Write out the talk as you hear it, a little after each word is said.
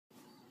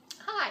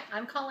Hi,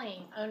 I'm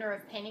Colleen, owner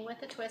of Painting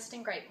with a Twist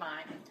in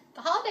Grapevine. The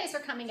holidays are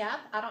coming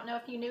up. I don't know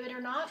if you knew it or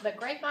not, but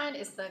Grapevine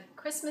is the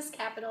Christmas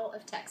capital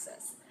of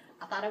Texas.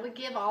 I thought I would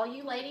give all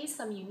you ladies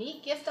some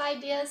unique gift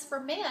ideas for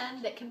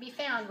men that can be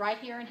found right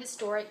here in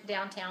historic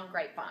downtown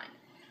Grapevine.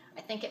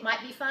 I think it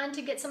might be fun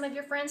to get some of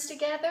your friends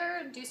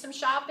together, do some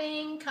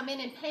shopping, come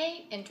in and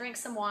paint, and drink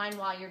some wine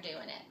while you're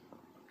doing it.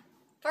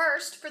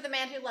 First, for the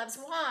man who loves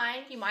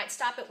wine, you might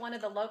stop at one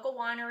of the local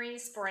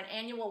wineries for an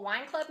annual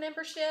wine club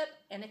membership,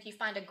 and if you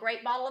find a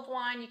great bottle of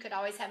wine, you could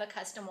always have a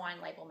custom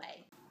wine label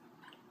made.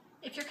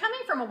 If you're coming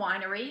from a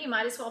winery, you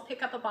might as well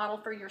pick up a bottle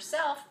for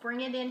yourself,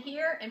 bring it in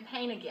here, and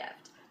paint a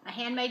gift. A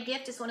handmade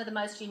gift is one of the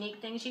most unique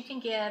things you can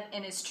give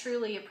and is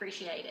truly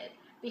appreciated.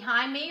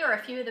 Behind me are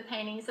a few of the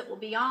paintings that will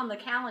be on the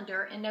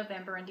calendar in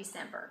November and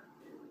December.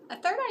 A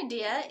third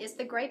idea is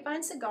the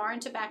Grapevine Cigar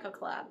and Tobacco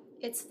Club.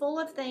 It's full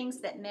of things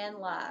that men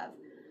love.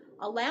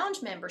 A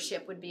lounge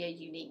membership would be a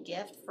unique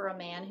gift for a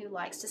man who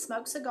likes to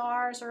smoke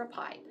cigars or a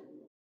pipe.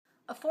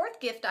 A fourth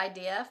gift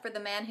idea for the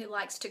man who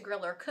likes to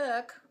grill or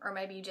cook, or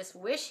maybe you just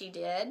wish he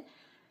did,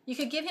 you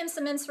could give him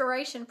some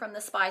inspiration from the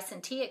Spice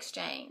and Tea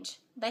Exchange.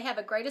 They have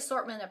a great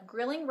assortment of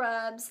grilling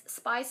rubs,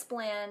 spice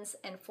blends,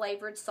 and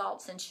flavored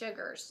salts and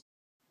sugars.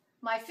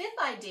 My fifth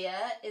idea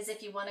is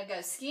if you want to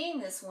go skiing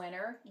this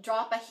winter,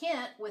 drop a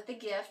hint with a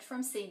gift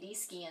from CD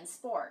Ski and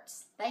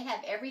Sports. They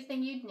have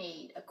everything you'd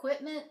need: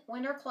 equipment,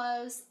 winter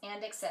clothes,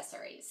 and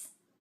accessories.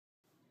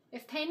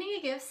 If painting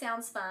a gift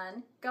sounds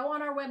fun, go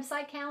on our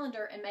website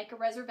calendar and make a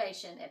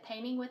reservation at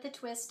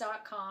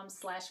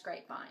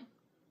paintingwithatwist.com/grapevine.